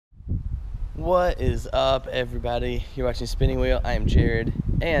What is up, everybody? You're watching Spinning Wheel. I am Jared,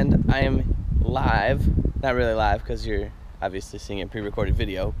 and I am live. Not really live because you're obviously seeing a pre-recorded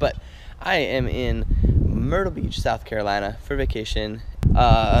video, but I am in Myrtle Beach, South Carolina for vacation.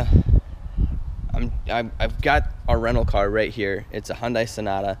 I've got our rental car right here. It's a Hyundai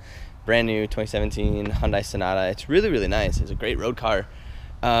Sonata, brand new 2017 Hyundai Sonata. It's really nice. It's a great road car.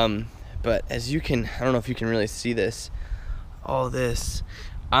 But as you can, I don't know if you can really see this, all this.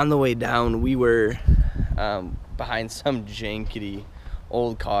 On the way down, we were behind some jankety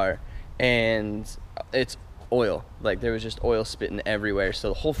old car, and it's oil. Like, there was just oil spitting everywhere. So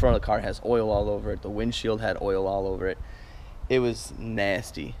the whole front of the car has oil all over it. The windshield had oil all over it. It was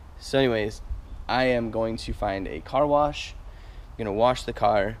nasty. So anyways, I am going to find a car wash. I'm gonna wash the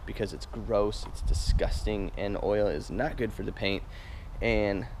car because it's gross, it's disgusting, and oil is not good for the paint.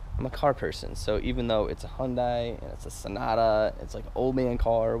 And I'm a car person, so even though it's a Hyundai and it's a Sonata, it's like an old man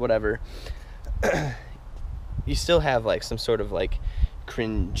car or whatever, you still have like some sort of like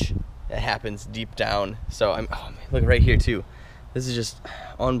cringe that happens deep down. So oh man, look right here too. This is just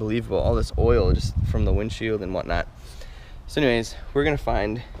unbelievable. All this oil just from the windshield and whatnot. So anyways, we're gonna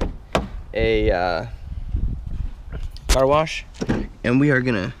find a car wash, and we are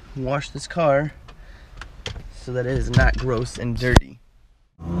gonna wash this car so that it is not gross and dirty.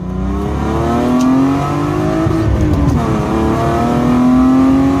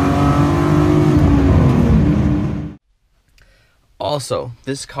 Also,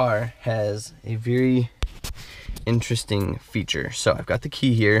 this car has a very interesting feature. So I've got the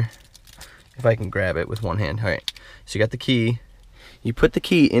key here, if I can grab it with one hand. All right, so you got the key. You put the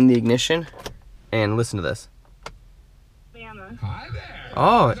key in the ignition, and listen to this. Hi there.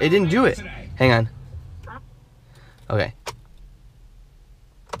 Oh, it didn't do it. Hang on. Okay.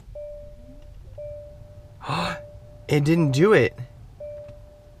 It didn't do it.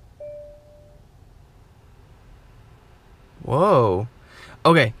 Whoa.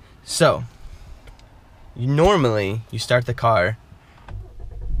 Okay, so normally you start the car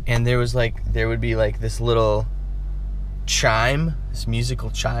and there would be like this little chime, this musical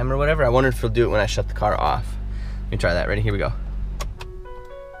chime or whatever. I wonder if it'll do it when I shut the car off. Let me try that. Ready? Here we go.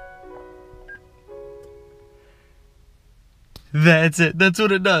 That's it. That's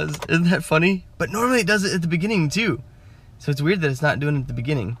what it does. Isn't that funny? But normally it does it at the beginning too. So it's weird that it's not doing it at the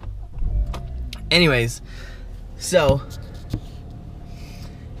beginning. Anyways, so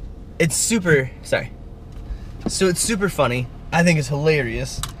it's super, So it's super funny. I think it's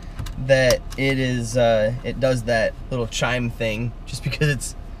hilarious that it does that little chime thing, just because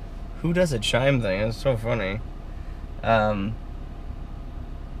it's, who does a chime thing? It's so funny. But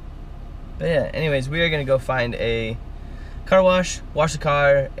yeah, anyways, we are gonna go find a car wash the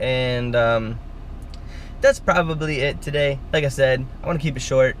car, and that's probably it today. Like I said, I want to keep it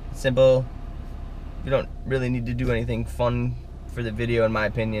short, simple. We don't really need to do anything fun for the video, in my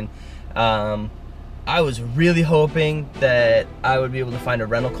opinion. I was really hoping that I would be able to find a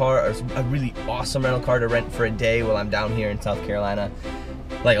rental car, or a really awesome rental car to rent for a day while I'm down here in South Carolina,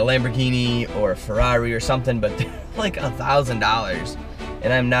 like a Lamborghini or a Ferrari or something, but they're like $1,000,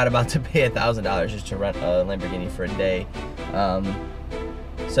 and I'm not about to pay $1,000 just to rent a Lamborghini for a day.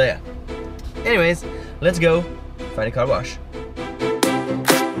 So yeah, anyways, let's go find a car wash.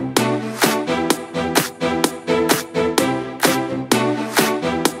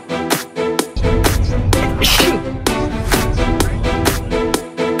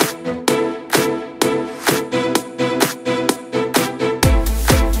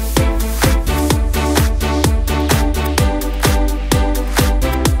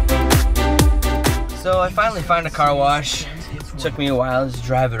 So I finally found a car wash. It took me a while to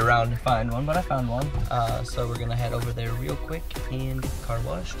drive it around to find one, but I found one. So we're gonna head over there real quick and get the car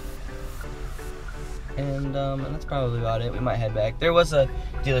washed. And that's probably about it. We might head back. There was a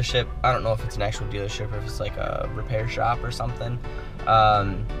dealership. I don't know if it's an actual dealership or if it's like a repair shop or something.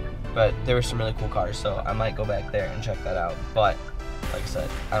 But there were some really cool cars, so I might go back there and check that out. But like I said,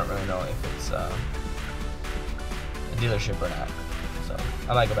 I don't really know if it's a dealership or not. So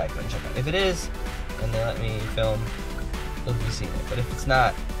I might go back there and check it out. If it is, and they let me film, you'll be seeing it. But if it's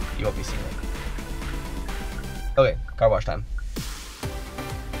not, you won't be seeing it. Okay, car wash time.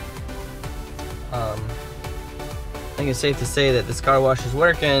 I think it's safe to say that this car wash is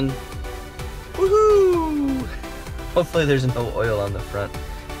working. Woohoo! Hopefully there's no oil on the front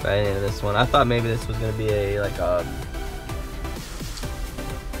by the end of this one. I thought maybe this was gonna be a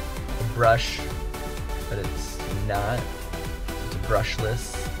brush, but it's not. It's a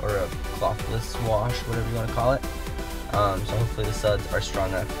brushless or a clothless wash, whatever you want to call it. So hopefully the suds are strong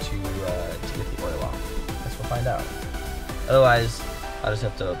enough to get the oil off. Guess we'll find out. Otherwise, I'll just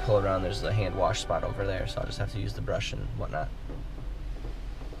have to pull around. There's a hand wash spot over there, so I'll just have to use the brush and whatnot.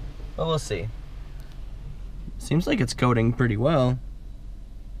 But we'll see. Seems like it's coating pretty well.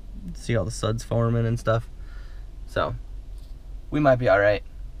 See all the suds forming and stuff. So, we might be alright.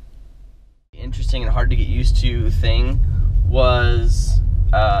 Interesting and hard to get used to thing was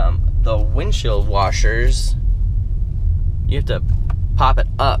the windshield washers. You have to pop it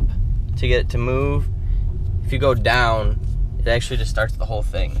up to get it to move. If you go down, it actually just starts the whole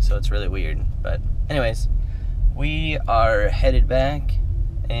thing, so it's really weird. But anyways, we are headed back,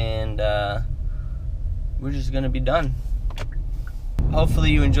 and we're just gonna be done.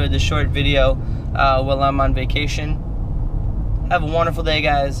 Hopefully you enjoyed this short video while I'm on vacation. Have a wonderful day,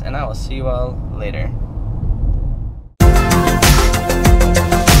 guys, and I will see you all later.